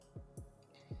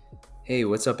Hey,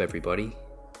 what's up, everybody?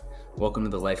 Welcome to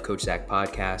the Life Coach Zach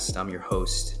podcast. I'm your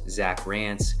host, Zach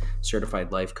Rance,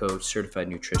 certified life coach, certified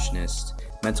nutritionist,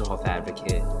 mental health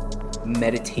advocate,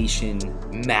 meditation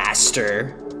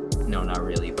master. No, not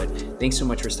really, but thanks so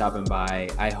much for stopping by.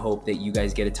 I hope that you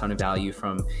guys get a ton of value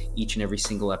from each and every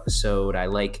single episode. I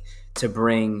like to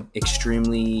bring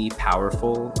extremely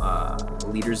powerful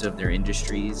leaders of their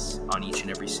industries on each and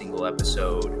every single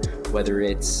episode, whether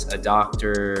it's a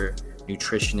doctor,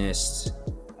 nutritionist,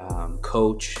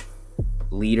 coach,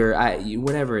 leader,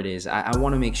 whatever it is. I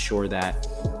want to make sure that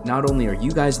not only are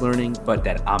you guys learning, but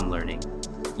that I'm learning.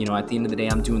 You know, at the end of the day,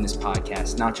 I'm doing this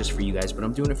podcast, not just for you guys, but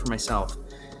I'm doing it for myself.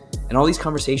 And all these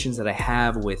conversations that I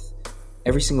have with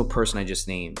every single person I just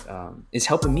named is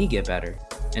helping me get better.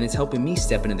 And it's helping me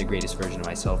step into the greatest version of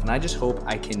myself. And I just hope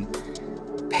I can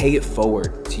pay it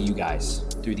forward to you guys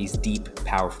through these deep,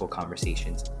 powerful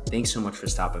conversations. Thanks so much for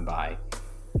stopping by.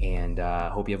 And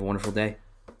hope you have a wonderful day.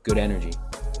 Good energy.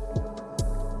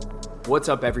 What's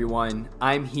up, everyone?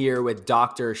 I'm here with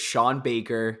Dr. Shawn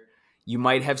Baker. You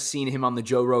might have seen him on the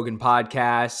Joe Rogan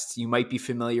podcast. You might be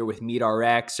familiar with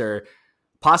MeatRx or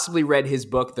possibly read his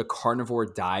book, The Carnivore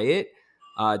Diet.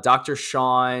 Dr.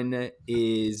 Shawn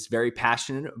is very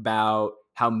passionate about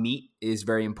how meat is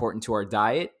very important to our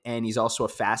diet, and he's also a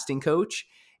fasting coach.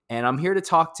 And I'm here to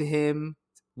talk to him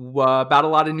about a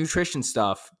lot of nutrition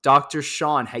stuff. Dr.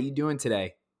 Shawn, how you doing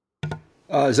today?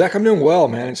 Zach, I'm doing well,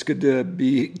 man. It's good to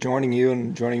be joining you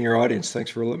and joining your audience.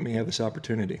 Thanks for letting me have this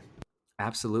opportunity.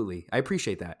 Absolutely. I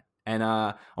appreciate that. And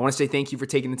I want to say thank you for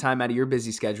taking the time out of your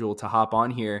busy schedule to hop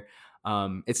on here.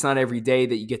 It's not every day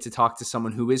that you get to talk to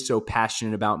someone who is so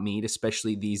passionate about meat,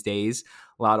 especially these days.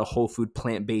 A lot of whole food,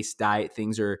 plant-based diet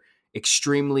things are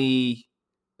extremely,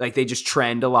 like, they just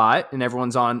trend a lot, and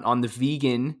everyone's on the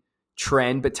vegan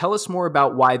trend. But tell us more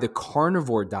about why the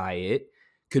carnivore diet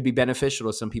could be beneficial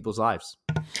to some people's lives.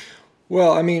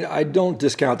 Well, I mean, I don't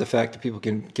discount the fact that people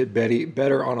can get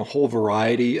better on a whole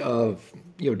variety of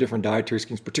different dietary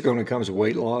schemes, particularly when it comes to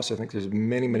weight loss. I think there's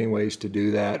many, many ways to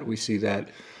do that. We see that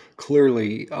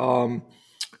clearly. When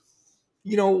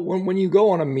you go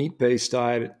on a meat-based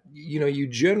diet, you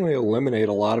generally eliminate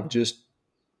a lot of just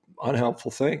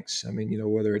unhelpful things. I mean,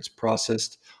 whether it's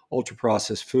processed,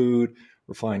 ultra-processed food,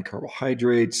 refined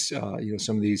carbohydrates,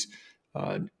 some of these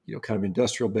kind of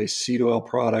industrial-based seed oil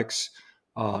products,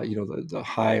 the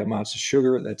high amounts of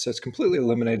sugar, that's completely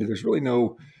eliminated. There's really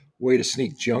no way to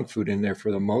sneak junk food in there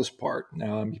for the most part.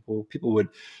 Now, people would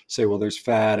say, well, there's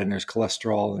fat and there's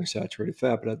cholesterol and there's saturated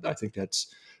fat, but I think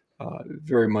that's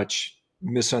very much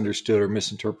misunderstood or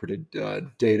misinterpreted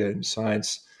data and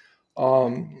science.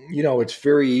 It's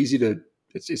very easy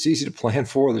it's easy to plan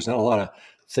for. There's not a lot of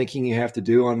thinking you have to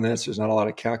do on this. There's not a lot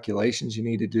of calculations you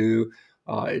need to do.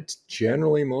 It's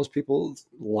generally, most people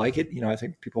like it. I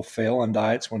think people fail on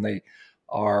diets when they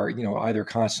are, either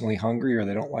constantly hungry or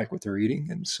they don't like what they're eating.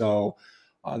 And so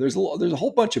there's a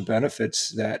whole bunch of benefits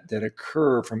that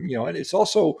occur from, and it's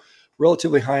also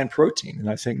relatively high in protein. And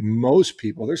I think most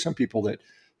people, there's some people that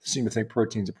seem to think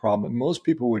protein's a problem, but most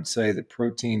people would say that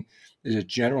protein is a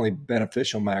generally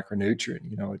beneficial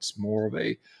macronutrient. It's more of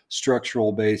a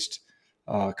structural based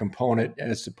component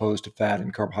as opposed to fat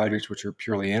and carbohydrates, which are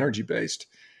purely energy based.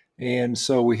 And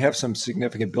so we have some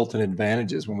significant built-in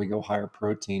advantages when we go higher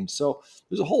protein. So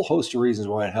there's a whole host of reasons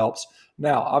why it helps.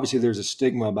 Now, obviously, there's a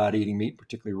stigma about eating meat,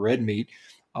 particularly red meat,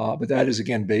 but that is,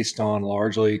 again, based on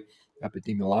largely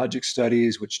epidemiologic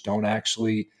studies, which don't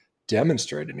actually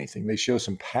demonstrate anything. They show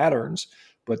some patterns,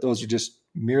 but those are just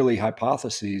merely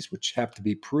hypotheses, which have to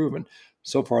be proven.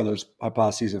 So far, those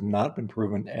hypotheses have not been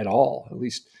proven at all, at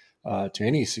least to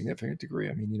any significant degree.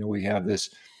 I mean, we have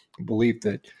this belief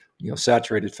that,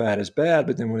 saturated fat is bad,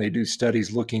 but then when they do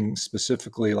studies looking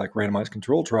specifically, like randomized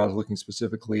controlled trials, looking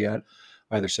specifically at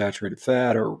either saturated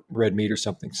fat or red meat or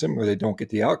something similar, they don't get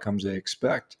the outcomes they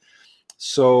expect.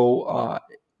 So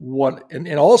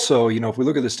and also, if we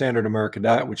look at the standard American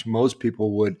diet, which most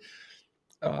people would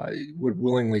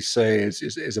willingly say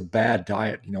is a bad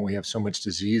diet. We have so much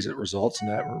disease that results in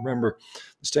that. Remember,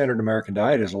 the standard American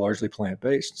diet is largely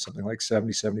plant-based. Something like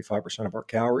 75% of our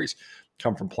calories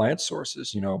come from plant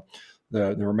sources.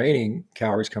 The remaining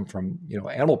calories come from,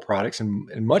 animal products,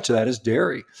 and much of that is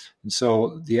dairy. And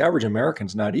so the average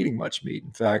American's not eating much meat.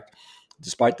 In fact,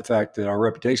 despite the fact that our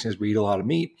reputation is we eat a lot of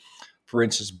meat, for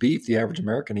instance, beef, the average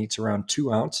American eats around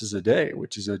 2 ounces a day,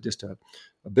 which is just a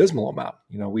abysmal amount.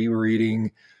 We were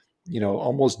eating,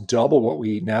 almost double what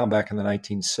we eat now back in the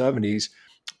 1970s,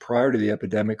 prior to the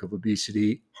epidemic of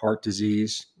obesity, heart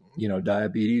disease,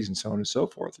 diabetes, and so on and so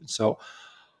forth. And so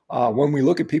when we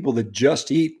look at people that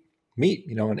just eat meat,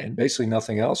 and basically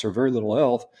nothing else or very little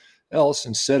else, else,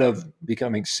 instead of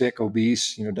becoming sick,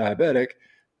 obese, diabetic,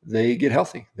 they get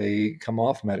healthy. They come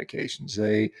off medications.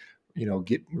 They,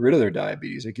 get rid of their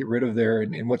diabetes. They get rid of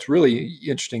and what's really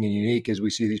interesting and unique is we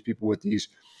see these people with these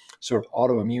sort of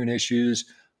autoimmune issues,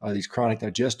 these chronic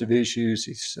digestive issues,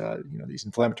 these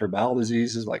inflammatory bowel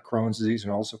diseases like Crohn's disease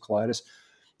and also colitis,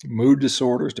 mood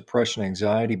disorders, depression,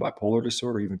 anxiety, bipolar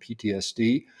disorder, even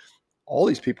PTSD. All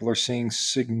these people are seeing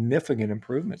significant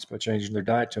improvements by changing their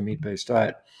diet to a meat-based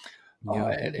diet. Yeah.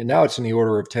 And now it's in the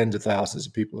order of tens of thousands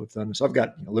of people who have done this. I've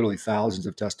got literally thousands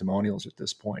of testimonials at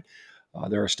this point.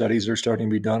 There are studies that are starting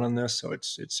to be done on this, so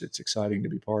it's exciting to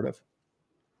be part of.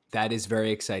 That is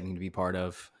very exciting to be part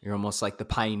of. You're almost like the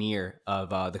pioneer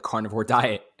of the carnivore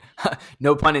diet.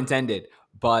 No pun intended.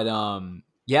 But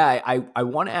yeah, I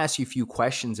want to ask you a few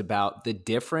questions about the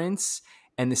difference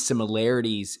and the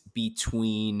similarities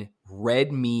between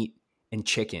red meat and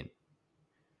chicken.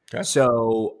 Okay.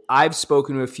 So I've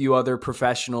spoken to a few other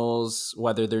professionals,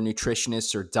 whether they're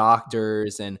nutritionists or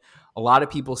doctors, and a lot of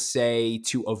people say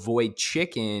to avoid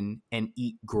chicken and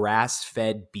eat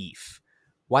grass-fed beef.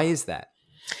 Why is that?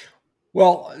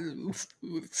 Well,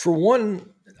 for one,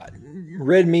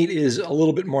 red meat is a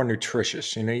little bit more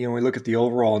nutritious. We look at the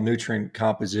overall nutrient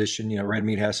composition. Red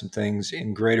meat has some things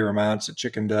in greater amounts that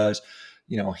chicken does.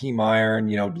 Heme iron.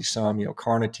 Some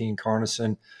carnitine,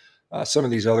 carnitin. Some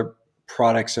of these other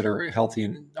products that are healthy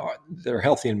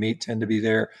in meat tend to be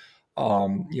there.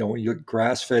 When you look at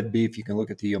grass-fed beef, you can look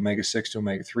at the omega-6 to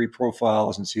omega-3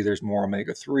 profiles and see there's more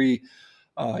omega-3.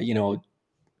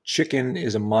 Chicken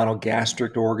is a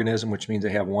monogastric organism, which means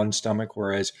they have one stomach,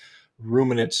 whereas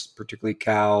ruminants, particularly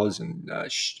cows and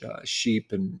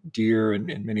sheep and deer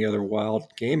and many other wild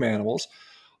game animals,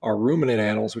 are ruminant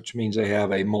animals, which means they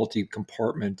have a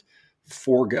multi-compartment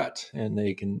foregut, and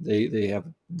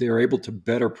they're able to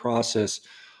better process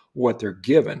what they're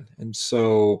given. And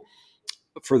so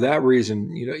for that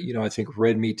reason, I think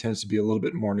red meat tends to be a little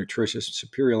bit more nutritious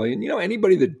superiorly. And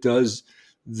anybody that does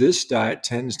this diet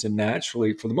tends to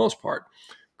naturally, for the most part,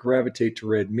 gravitate to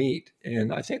red meat.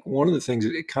 And I think one of the things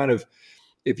that it kind of,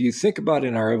 if you think about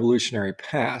in our evolutionary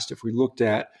past, if we looked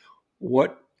at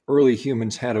what early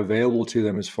humans had available to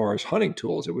them as far as hunting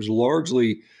tools, it was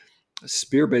largely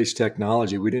spear-based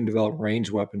technology. We didn't develop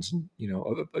range weapons,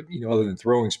 other than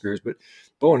throwing spears, but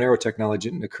bow and arrow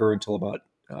technology didn't occur until about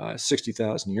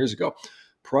 60,000 years ago.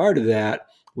 Prior to that,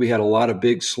 we had a lot of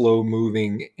big,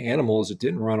 slow-moving animals that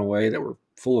didn't run away, that were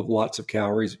full of lots of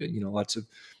calories, lots of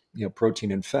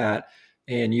protein and fat,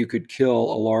 and you could kill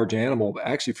a large animal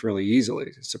actually fairly easily.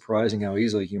 It's surprising how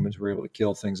easily humans were able to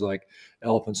kill things like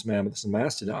elephants, mammoths, and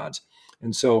mastodons.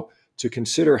 And so to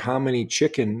consider how many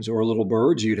chickens or little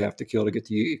birds you'd have to kill to get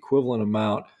the equivalent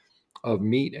amount of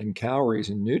meat and calories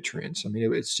and nutrients, I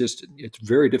mean, it's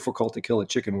very difficult to kill a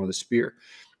chicken with a spear.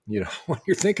 When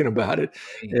you're thinking about it,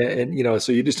 and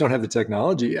so you just don't have the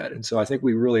technology yet. And so I think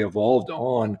we really evolved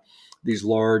on these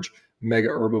large mega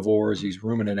herbivores, these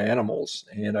ruminant animals,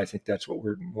 and I think that's what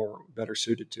we're better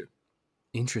suited to.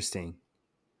 Interesting.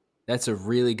 That's a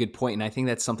really good point, and I think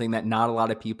that's something that not a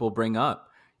lot of people bring up.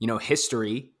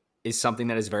 History is something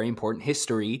that is very important.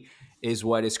 History is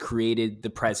what has created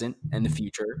the present and the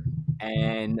future,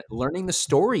 and learning the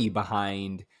story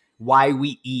behind why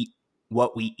we eat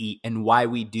what we eat and why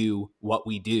we do what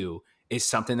we do is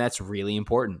something that's really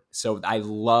important. So I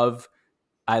love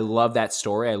that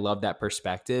story. I love that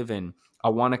perspective. And I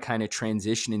want to kind of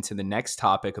transition into the next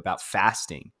topic about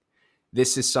fasting.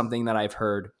 This is something that I've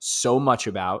heard so much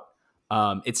about.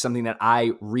 It's something that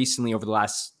I recently, over the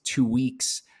last 2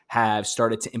 weeks, have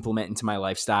started to implement into my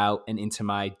lifestyle and into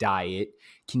my diet.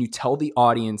 Can you tell the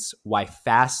audience why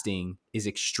fasting is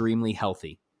extremely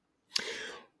healthy?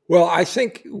 Well, I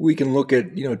think we can look at,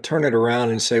 turn it around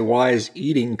and say, why is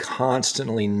eating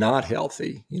constantly not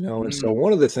healthy? And so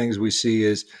one of the things we see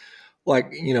is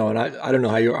like, and I don't know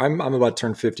how I'm about to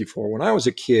turn 54. When I was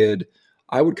a kid,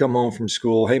 I would come home from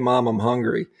school, hey, Mom, I'm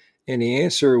hungry. And the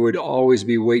answer would always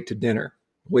be wait to dinner.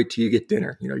 Wait till you get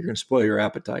dinner. You're going to spoil your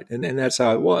appetite. And that's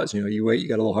how it was. You wait, you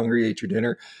got a little hungry, you ate your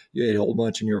dinner, you ate a whole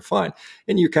bunch and you were fine.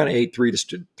 And you kind of ate three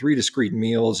discrete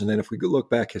meals. And then if we look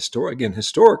back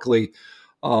historically,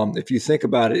 if you think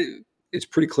about it, it's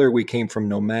pretty clear we came from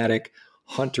nomadic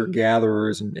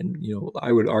hunter-gatherers and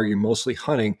I would argue mostly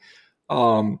hunting.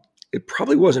 It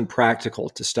probably wasn't practical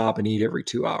to stop and eat every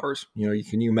 2 hours.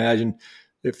 Can you imagine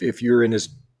if you're in this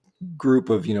group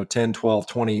of 10, 12,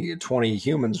 20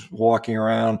 humans walking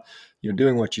around,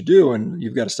 doing what you do, and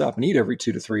you've got to stop and eat every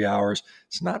 2 to 3 hours.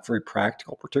 It's not very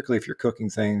practical, particularly if you're cooking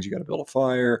things. You got to build a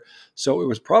fire. So it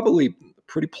was probably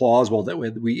pretty plausible that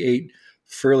we ate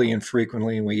fairly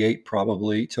infrequently, and we ate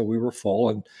probably till we were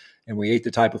full. and we ate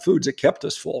the type of foods that kept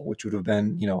us full, which would have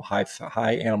been,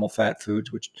 high animal fat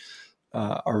foods, which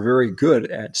are very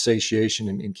good at satiation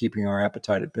and keeping our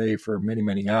appetite at bay for many,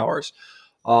 many hours.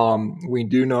 We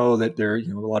do know that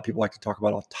a lot of people like to talk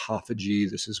about autophagy.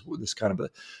 This is this kind of a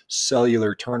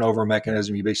cellular turnover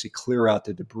mechanism. You basically clear out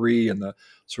the debris and the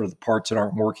sort of the parts that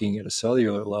aren't working at a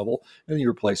cellular level, and then you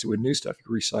replace it with new stuff.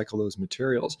 You recycle those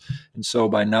materials. And so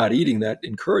by not eating, that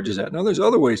encourages that. Now, there's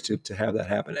other ways to have that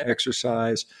happen.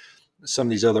 Exercise, some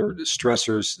of these other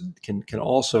stressors can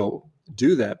also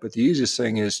do that. But the easiest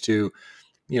thing is to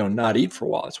not eat for a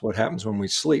while. It's what happens when we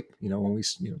sleep. When we,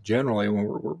 generally, when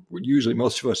we're usually,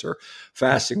 most of us are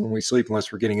fasting when we sleep,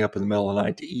 unless we're getting up in the middle of the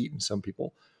night to eat. And some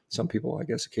people, I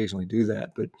guess, occasionally do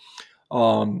that. But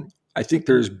I think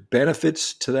there's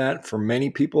benefits to that for many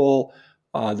people.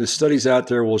 The studies out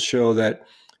there will show that,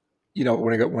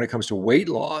 when it comes to weight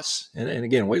loss, and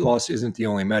again, weight loss isn't the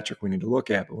only metric we need to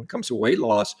look at, but when it comes to weight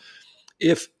loss,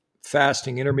 if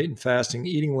fasting, intermittent fasting,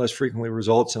 eating less frequently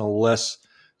results in a less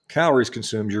calories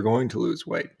consumed, you're going to lose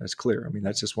weight. That's clear. I mean,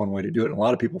 that's just one way to do it. And a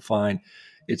lot of people find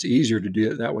it's easier to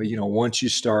do it that way. Once you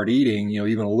start eating,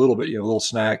 even a little bit, you have a little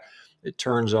snack, it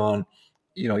turns on,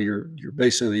 you're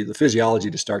basically the physiology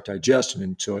to start digestion.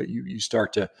 And so you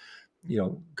start to,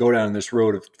 go down this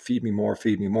road of feed me more,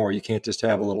 feed me more. You can't just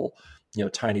have a little,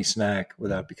 tiny snack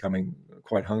without becoming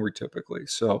quite hungry typically.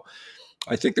 So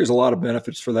I think there's a lot of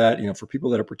benefits for that, for people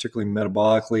that are particularly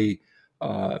metabolically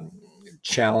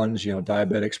challenged,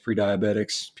 diabetics,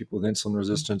 pre-diabetics, people with insulin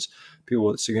resistance, people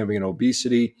with significant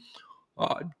obesity,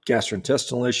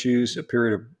 gastrointestinal issues. A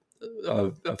period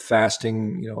of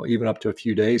fasting, even up to a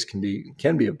few days can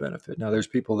be of benefit. Now, there's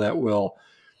people that will,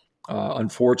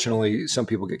 unfortunately, some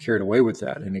people get carried away with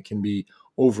that, and it can be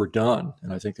overdone,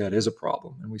 and I think that is a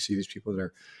problem. And we see these people that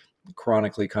are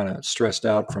chronically kind of stressed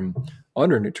out from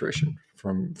undernutrition,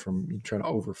 from trying to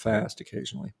overfast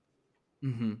occasionally.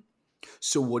 Mm-hmm.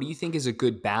 So what do you think is a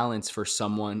good balance for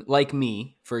someone like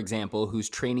me, for example, who's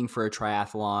training for a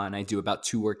triathlon? I do about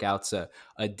 2 workouts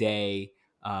a day.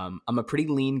 I'm a pretty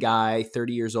lean guy,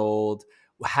 30 years old.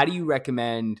 How do you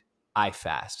recommend I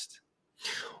fast?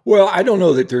 Well, I don't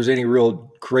know that there's any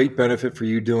real great benefit for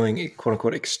you doing quote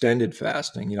unquote extended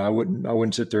fasting. I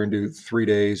wouldn't sit there and do 3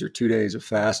 days or 2 days of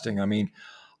fasting. I mean,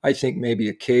 I think maybe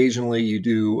occasionally you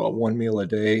do a 1 meal a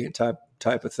day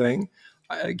type of thing.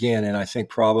 Again, and I think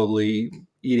probably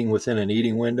eating within an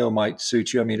eating window might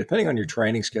suit you. I mean, depending on your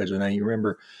training schedule. Now, you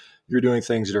remember you're doing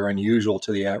things that are unusual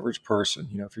to the average person.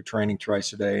 If you're training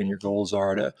twice a day and your goals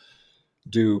are to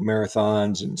do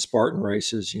marathons and Spartan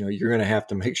races, you're going to have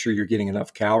to make sure you're getting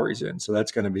enough calories in. So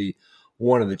that's going to be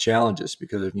one of the challenges,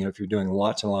 because if you're doing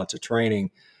lots and lots of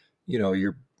training,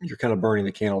 you're kind of burning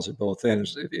the candles at both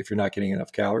ends if you're not getting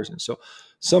enough calories in. So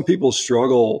some people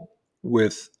struggle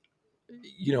with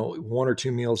 1 or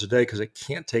 2 meals a day because they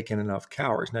can't take in enough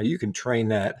calories. Now, you can train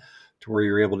that to where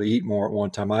you're able to eat more at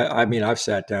one time. I mean, I've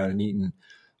sat down and eaten,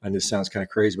 and this sounds kind of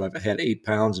crazy, but I've had 8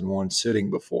 pounds in one sitting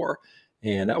before.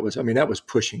 And that was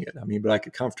pushing it. I mean, but I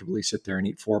could comfortably sit there and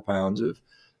eat 4 pounds of,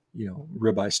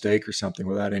 ribeye steak or something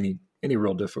without any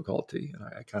real difficulty.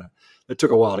 And it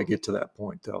took a while to get to that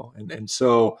point though. And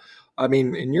so, I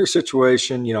mean, in your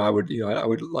situation, I would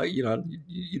like,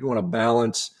 you'd want to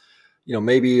balance,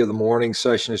 maybe the morning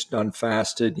session is done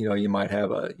fasted, you might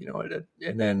have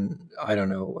and then, I don't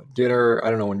know, dinner.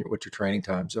 I don't know what your training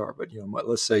times are, but,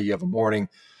 let's say you have a morning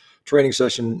training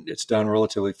session, it's done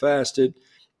relatively fasted,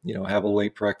 have a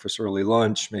late breakfast, early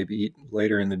lunch, maybe eat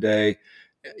later in the day,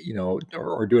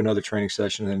 or do another training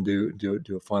session and then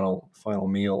do a final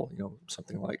meal,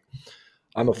 something like.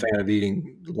 I'm a fan of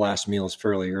eating last meals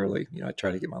fairly early. I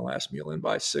try to get my last meal in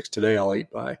by 6. Today I'll eat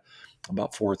by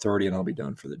about 4:30 and I'll be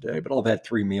done for the day. But I'll have had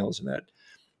 3 meals in that.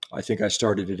 I think I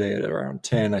started today at around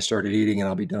 10. I started eating and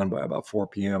I'll be done by about 4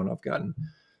 p.m. and I've gotten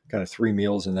kind of 3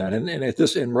 meals in that.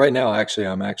 And right now, actually,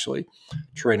 I'm actually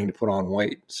training to put on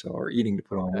weight. Or eating to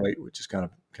put on weight, which is kind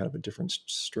of a different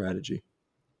strategy.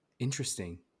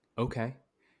 Interesting. Okay.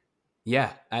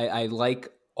 Yeah, I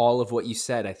like all of what you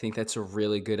said. I think that's a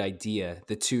really good idea.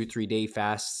 The 2-3 day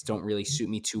fasts don't really suit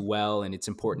me too well, and it's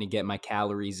important to get my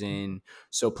calories in.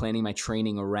 So planning my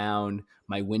training around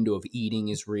my window of eating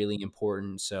is really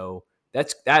important. So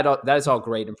that is all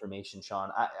great information,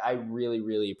 Shawn. I really,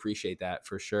 really appreciate that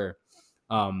for sure.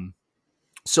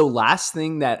 So last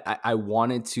thing that I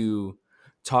wanted to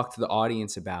talk to the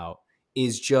audience about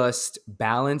is just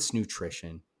balanced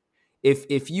nutrition.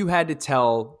 If you had to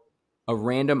tell a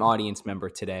random audience member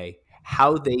today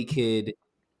how they could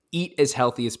eat as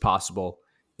healthy as possible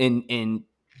in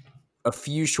a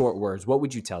few short words, what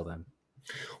would you tell them?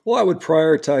 Well, I would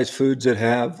prioritize foods that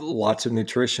have lots of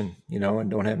nutrition, and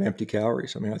don't have empty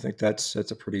calories. I mean, I think that's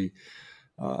a pretty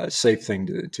safe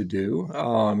thing to do.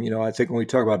 I think when we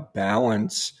talk about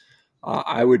balance,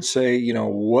 I would say,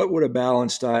 what would a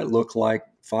balanced diet look like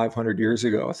 500 years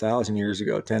ago, 1,000 years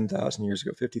ago, 10,000 years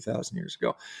ago, 50,000 years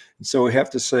ago? And so we have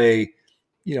to say,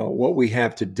 what we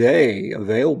have today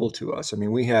available to us. I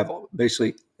mean, we have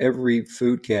basically every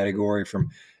food category from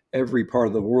every part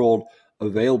of the world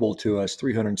available to us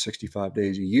 365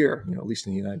 days a year, at least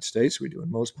in the United States, we do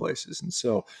in most places. And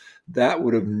so that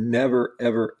would have never,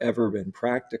 ever, ever been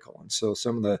practical. And so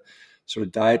some of the sort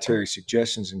of dietary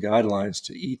suggestions and guidelines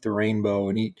to eat the rainbow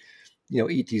and eat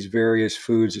these various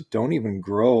foods that don't even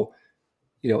grow,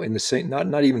 in the same,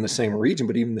 not even the same region,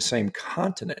 but even the same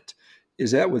continent.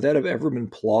 Would that have ever been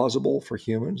plausible for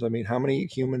humans? I mean, how many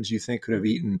humans do you think could have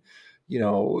eaten, you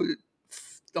know,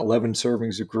 11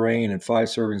 servings of grain and 5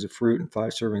 servings of fruit and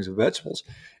 5 servings of vegetables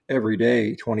every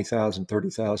day 20,000,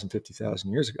 30,000,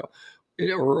 50,000 years ago,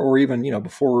 or even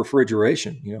before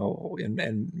refrigeration,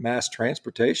 and mass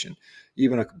transportation,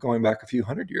 even going back a few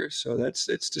hundred years. So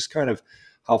it's just kind of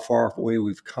how far away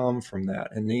we've come from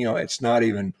that. And it's not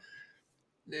even,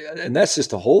 and that's just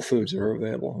the whole foods that are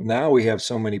available. Now we have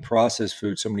so many processed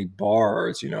foods, so many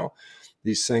bars,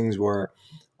 these things where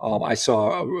I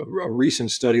saw a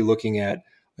recent study looking at,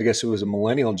 I guess it was a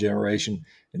millennial generation,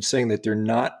 and saying that they're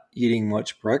not eating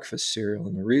much breakfast cereal.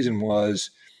 And the reason was,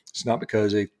 it's not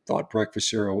because they thought breakfast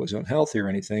cereal was unhealthy or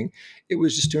anything. It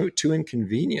was just too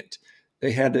inconvenient.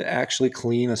 They had to actually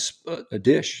clean a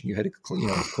dish. You had to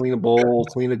clean a bowl,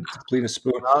 clean a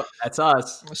spoon. Well, that's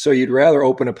us. So you'd rather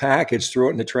open a package, throw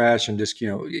it in the trash, and just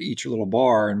eat your little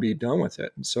bar and be done with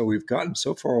it. And so we've gotten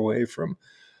so far away from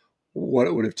what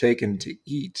it would have taken to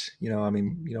eat.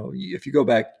 If you go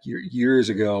back years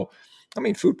ago,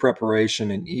 food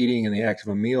preparation and eating and the act of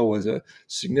a meal was a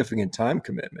significant time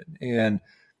commitment. And,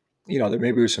 there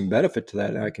maybe was some benefit to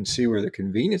that. And I can see where the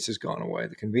convenience has gone away.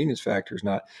 The convenience factor is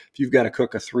not, if you've got to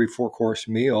cook a 3-4 course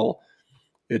meal,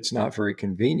 it's not very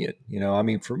convenient,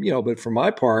 but for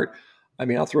my part,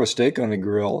 I'll throw a steak on the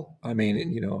grill.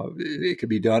 It could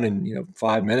be done in,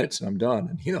 5 minutes and I'm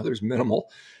done. And, there's minimal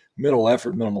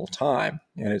effort, minimal time.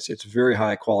 And it's very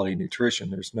high quality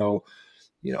nutrition. There's no,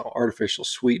 artificial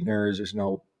sweeteners. There's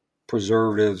no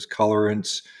preservatives,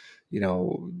 colorants,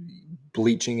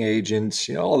 bleaching agents,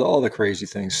 all the crazy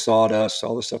things, sawdust,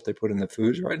 all the stuff they put in the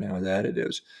foods right now is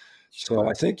additives. So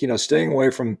I think, staying away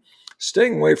from,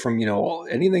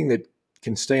 anything that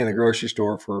can stay in the grocery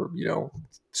store for,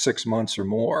 6 months or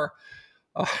more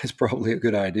is probably a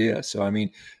good idea. So,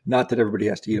 not that everybody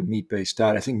has to eat a meat-based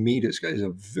diet. I think meat is a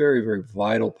very, very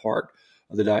vital part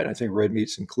of the diet. I think red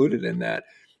meat's included in that.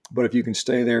 But if you can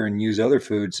stay there and use other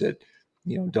foods that,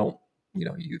 don't,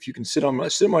 if you can sit them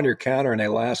on your counter and they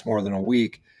last more than a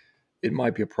week, it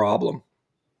might be a problem.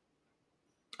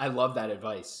 I love that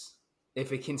advice.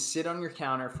 If it can sit on your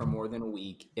counter for more than a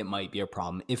week, it might be a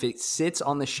problem. If it sits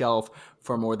on the shelf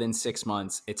for more than 6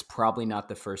 months, it's probably not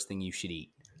the first thing you should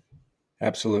eat.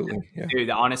 Absolutely. Yeah. Dude,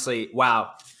 honestly,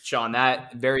 wow, Shawn,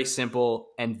 that very simple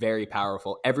and very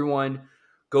powerful. Everyone,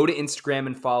 go to Instagram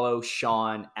and follow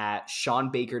Shawn at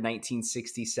Shawn Baker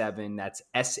 1967. That's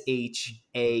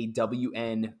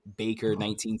SHAWN Baker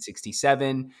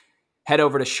 1967. Head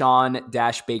over to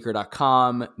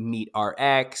Shawn-Baker.com,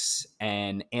 MeatRx,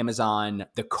 and Amazon,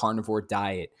 The Carnivore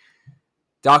Diet.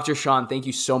 Dr. Shawn, thank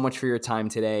you so much for your time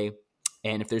today.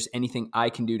 And if there's anything I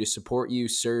can do to support you,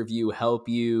 serve you, help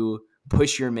you,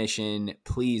 push your mission,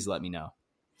 please let me know.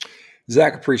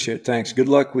 Zach, appreciate it. Thanks. Good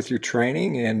luck with your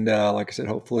training. And like I said,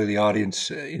 hopefully the audience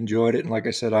enjoyed it. And like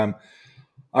I said, I'm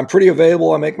pretty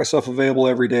available. I make myself available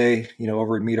every day,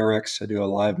 over at MeatRx. I do a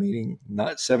live meeting,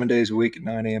 not 7 days a week at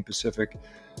 9 a.m. Pacific,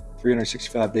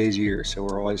 365 days a year. So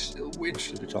we're always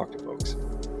interested to talk to folks.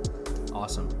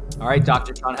 Awesome. All right,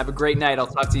 Dr. Shawn, have a great night. I'll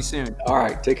talk to you soon. All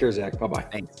right. Take care, Zach. Bye-bye.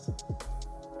 Thanks.